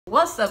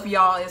What's up,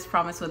 y'all? It's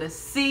Promise with a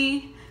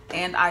C,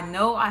 and I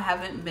know I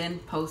haven't been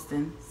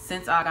posting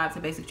since I got to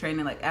basic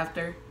training, like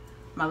after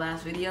my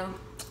last video.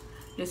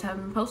 Just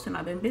haven't been posting.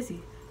 I've been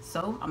busy,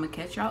 so I'm gonna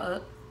catch y'all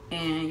up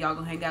and y'all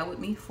gonna hang out with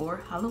me for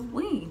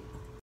Halloween.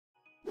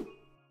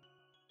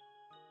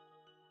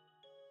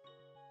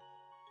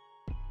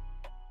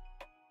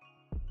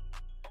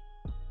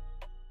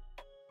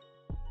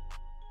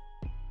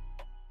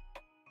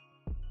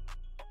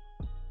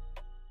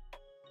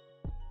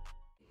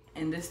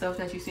 And this stuff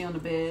that you see on the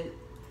bed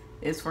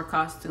is for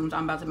costumes.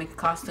 I'm about to make a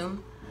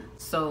costume,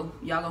 so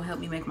y'all gonna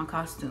help me make my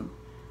costume.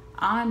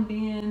 I'm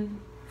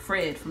being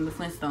Fred from the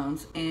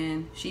Flintstones,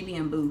 and she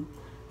being Boo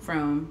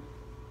from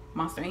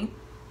Monster Inc.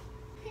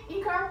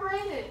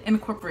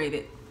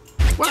 Incorporated.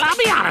 Well, I'll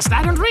be honest,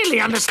 I don't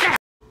really understand.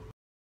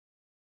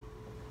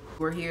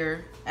 We're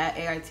here at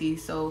AIT,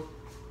 so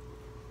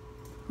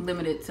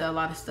limited to a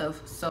lot of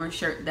stuff. So a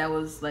shirt that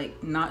was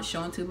like not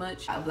showing too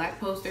much, a black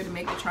poster to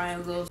make the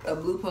triangles, a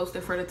blue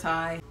poster for the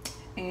tie,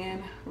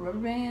 and rubber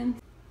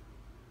bands.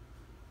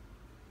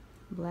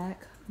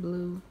 Black,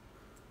 blue.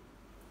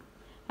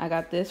 I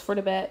got this for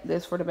the back,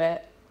 this for the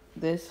back,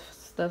 this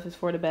stuff is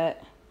for the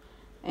back,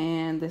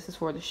 and this is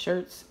for the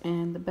shirts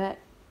and the back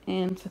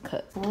and to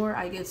cut. Before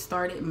I get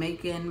started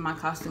making my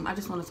costume, I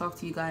just want to talk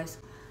to you guys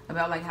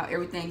about like how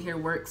everything here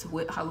works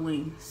with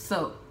Halloween.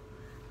 So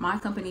my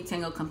company,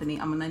 Tango Company,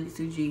 I'm a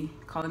 92G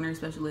culinary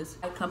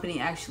specialist. My company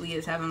actually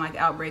is having like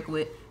outbreak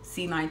with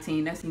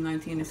C19. That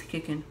C19 is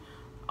kicking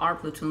our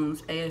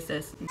platoons, ASS.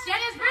 Shit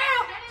is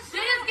real!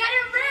 Shit is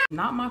getting real!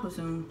 Not my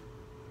platoon.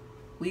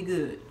 We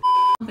good.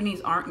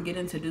 Companies aren't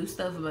getting to do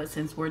stuff, but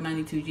since we're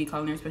 92G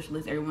culinary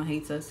specialists, everyone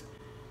hates us.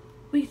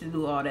 We used to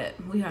do all that.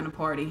 We had a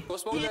party.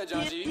 What's wrong with that,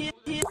 John G?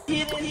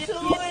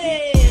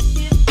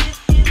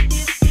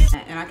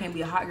 And I can't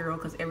be a hot girl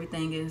because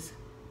everything is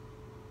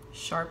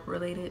sharp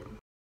related.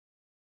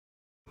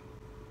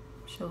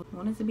 So I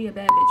wanted to be a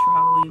bad bitch for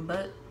Halloween,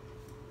 but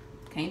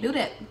can't do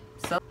that.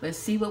 So let's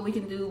see what we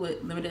can do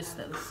with limited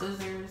stuff.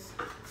 Scissors.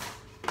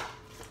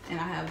 And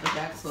I have the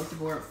back explosive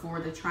board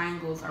for the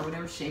triangles or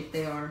whatever shape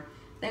they are.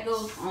 That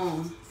goes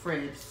on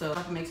Fred. So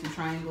I can make some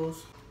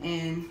triangles.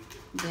 And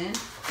then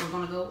we're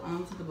gonna go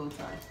on to the bow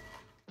tie.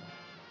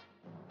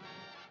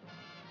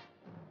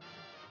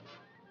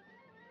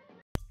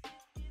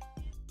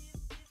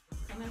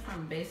 Coming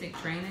from basic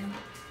training,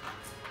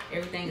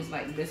 everything is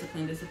like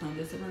discipline, discipline,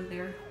 discipline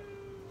there.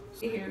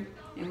 Here,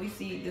 and we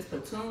see this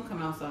platoon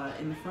come outside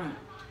in the front.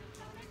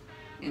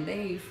 And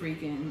they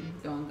freaking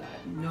don't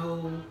got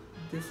no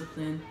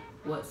discipline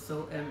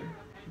whatsoever.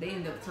 They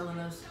end up telling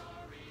us,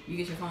 you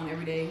get your phone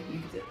every day, you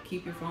get to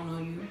keep your phone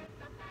on you.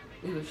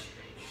 We was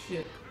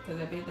shook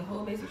because the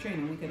whole basic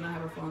training, we could not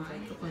have our phones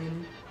like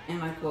complaining. And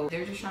like, well,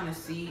 they're just trying to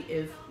see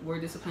if we're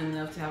disciplined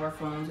enough to have our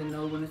phones and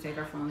know when to take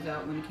our phones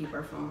out, when to keep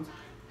our phones,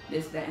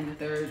 this, that, and the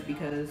third,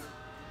 because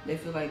they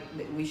feel like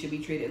that we should be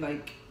treated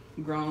like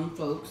grown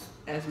folks,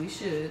 as we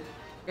should.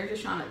 They're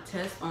just trying to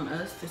test on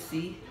us to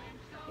see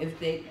if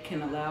they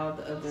can allow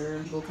the other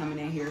people coming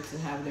in here to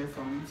have their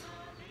phones.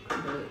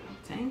 But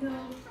Tango,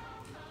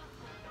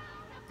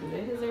 do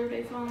they deserve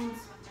their phones?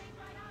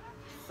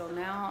 So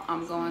now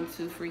I'm going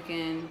to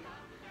freaking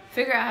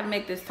figure out how to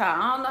make this tie.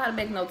 I don't know how to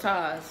make no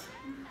ties.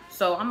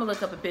 So I'm gonna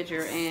look up a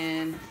picture,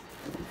 and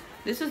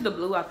this is the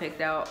blue I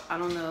picked out. I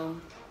don't know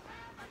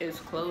if it's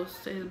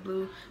close to his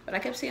blue, but I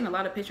kept seeing a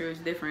lot of pictures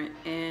different,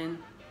 and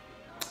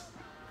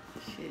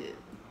shit,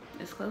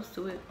 it's close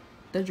to it.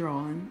 The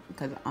drawing,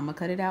 because I'm gonna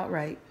cut it out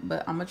right,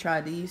 but I'm gonna try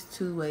these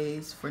two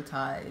ways for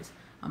ties.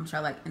 I'm gonna try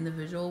like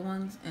individual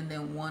ones and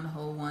then one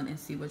whole one and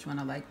see which one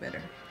I like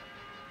better.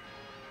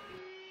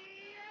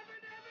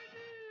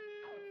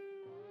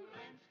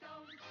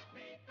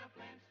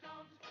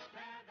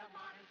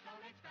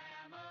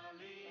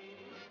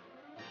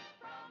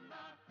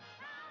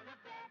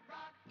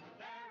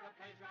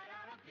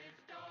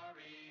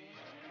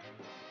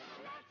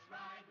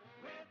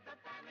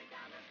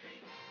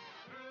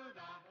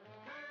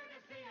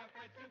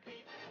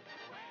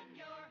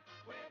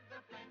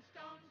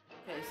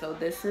 Okay, so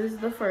this is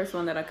the first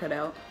one that I cut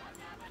out.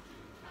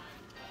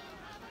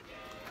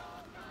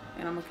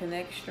 And I'm gonna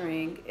connect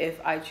string if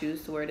I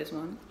choose to wear this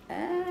one.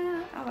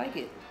 I like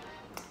it.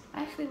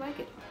 I actually like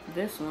it.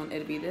 This one,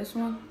 it'll be this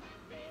one.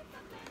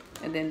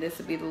 And then this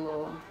would be the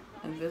little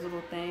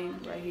invisible thing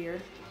right here.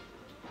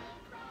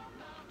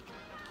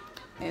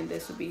 And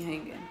this will be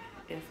hanging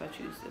if I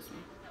choose this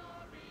one.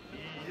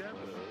 I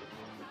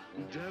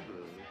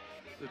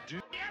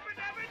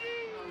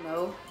don't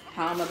know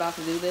how I'm about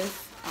to do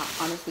this. I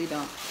honestly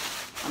don't.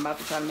 I'm about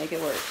to try to make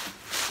it work.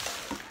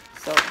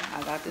 So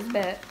I got this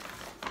bag.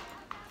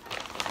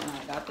 And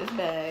I got this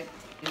bag.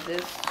 Use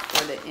this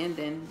for the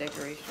ending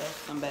decoration.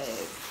 Stuff some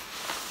bags.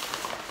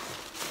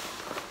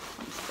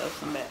 Stuff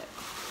some bags.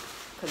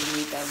 Because we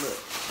need that look.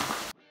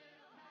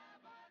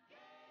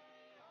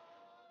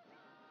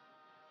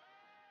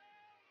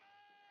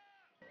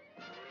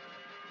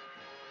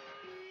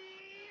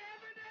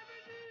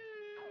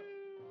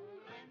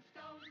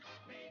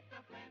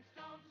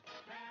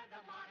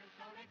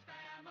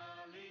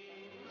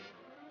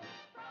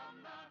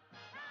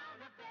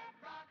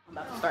 I'm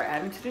about to start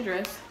adding to the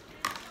dress.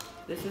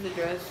 This is the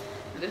dress.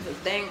 This is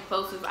dang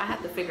closest. I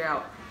have to figure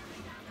out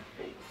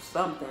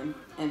something,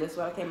 and this is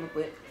what I came up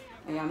with.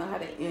 And y'all know how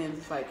the ends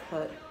is like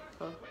cut.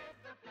 So.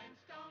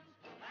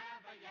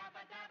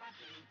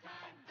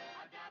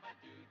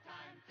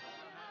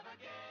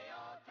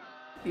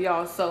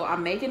 Y'all, so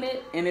I'm making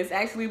it, and it's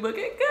actually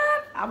looking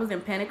good. I was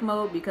in panic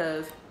mode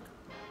because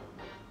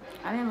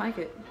I didn't like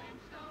it,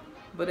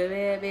 but a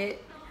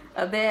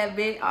bad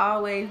bit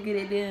always get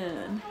it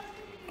done.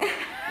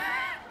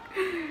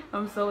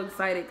 I'm so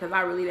excited because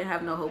I really didn't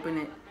have no hope in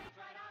it.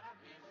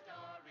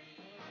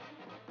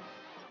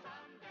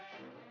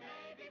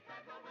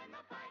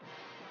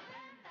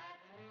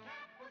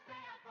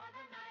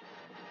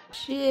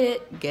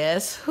 Shit,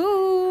 guess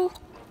who?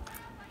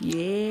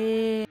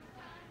 Yeah.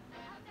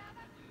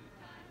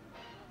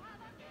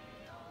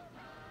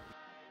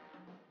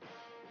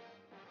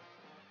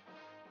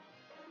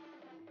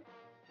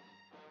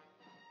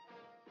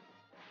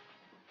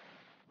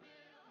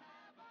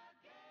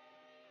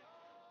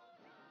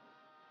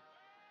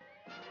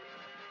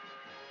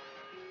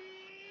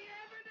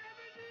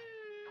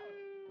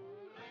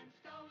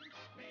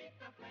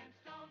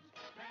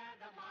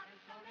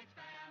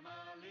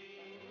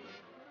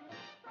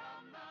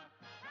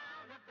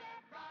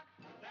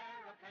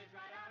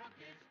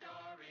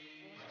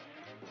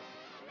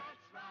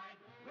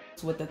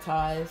 With the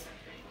ties,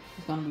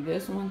 it's gonna be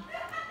this one,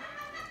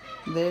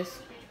 this,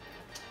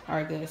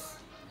 or this.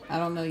 I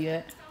don't know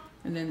yet.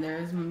 And then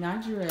there's my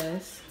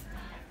dress,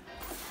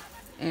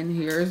 and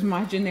here's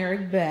my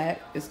generic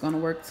back. It's gonna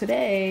work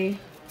today.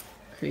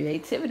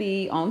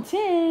 Creativity on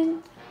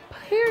 10.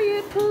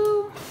 Period.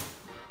 Poo. All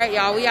right,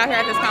 y'all. We out here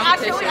at this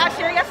competition. I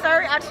cheer, yes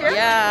sir. I cheer.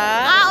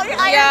 Yeah. Oh,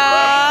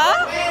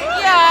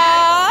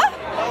 Yeah.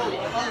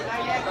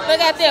 Look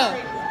at them.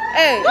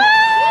 Hey.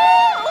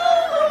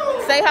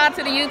 Say hi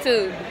to the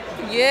YouTube.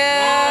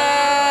 Yeah.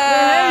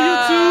 Hey,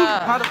 YouTube.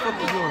 How the fuck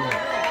you doing that?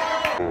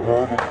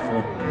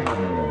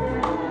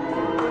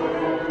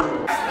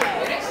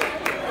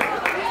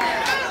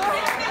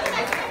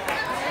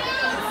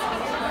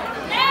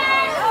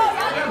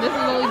 This is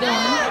what we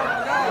doing.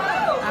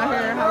 Out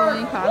here,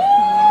 Halloween costume.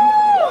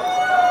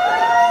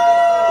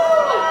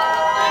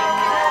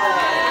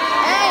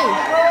 Hey.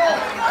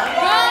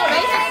 Go,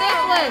 face it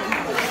this way.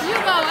 You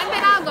go, and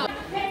then I'll go.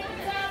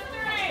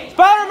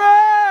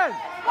 Spider-Man!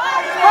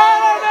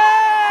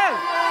 Spider-Man!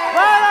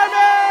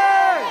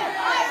 Spider-Man!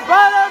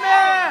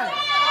 Spider-Man!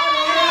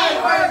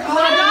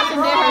 Johnson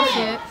did her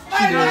shit.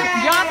 She did.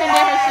 Johnson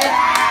did her shit.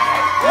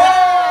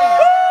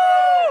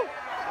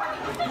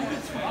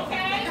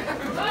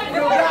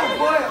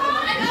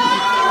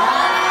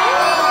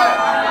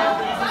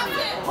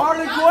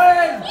 Harley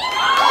Quinn!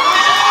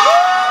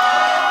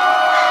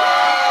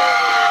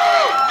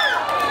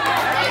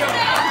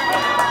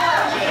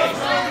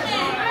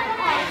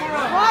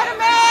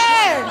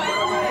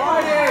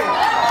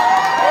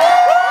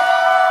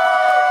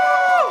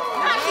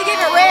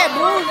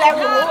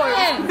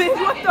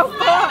 What the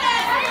fuck?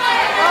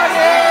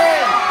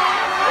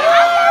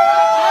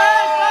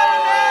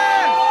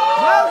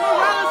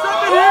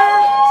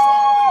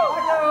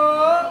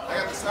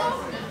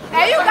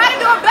 Hey, you gotta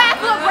do a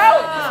backflip, bro.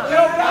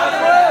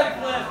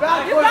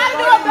 You gotta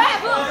do a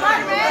backflip,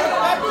 Spider-Man.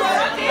 Let's go,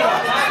 Spider-Man. He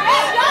wants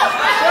the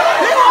backflip.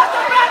 He wants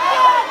the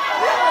backflip.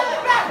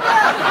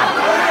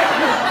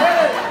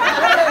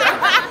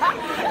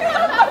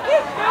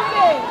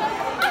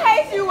 I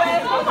hate you,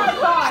 Wes. Oh my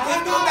God. I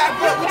can't do a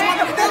backflip.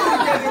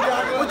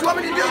 What you want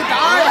me to do? What you want me to do,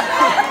 dog?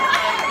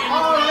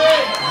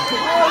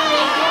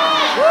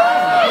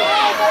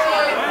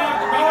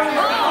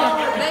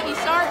 Baby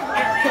shark.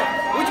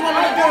 What you want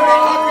me to do? That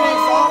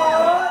confidence song?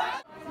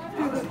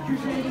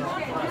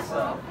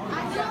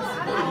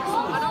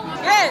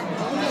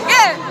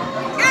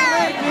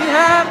 Make me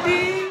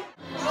happy.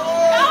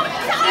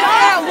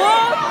 Yeah,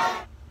 Wolf.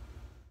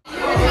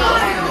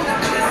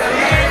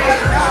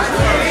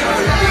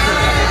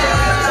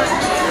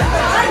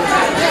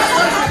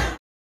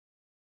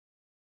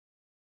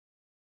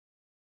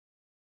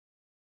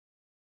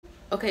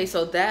 Okay,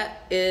 so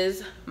that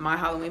is my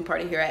Halloween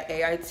party here at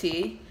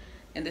AIT,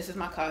 and this is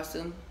my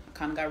costume. I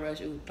kind of got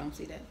rushed. Ooh, don't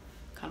see that.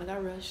 Kind of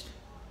got rushed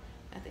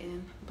at the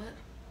end, but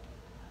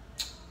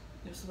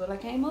this is what I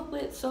came up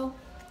with. So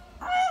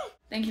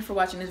thank you for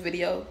watching this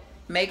video.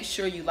 Make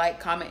sure you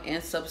like, comment,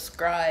 and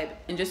subscribe,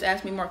 and just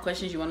ask me more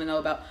questions you want to know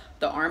about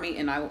the army,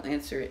 and I will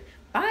answer it.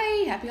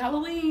 Bye. Happy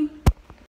Halloween.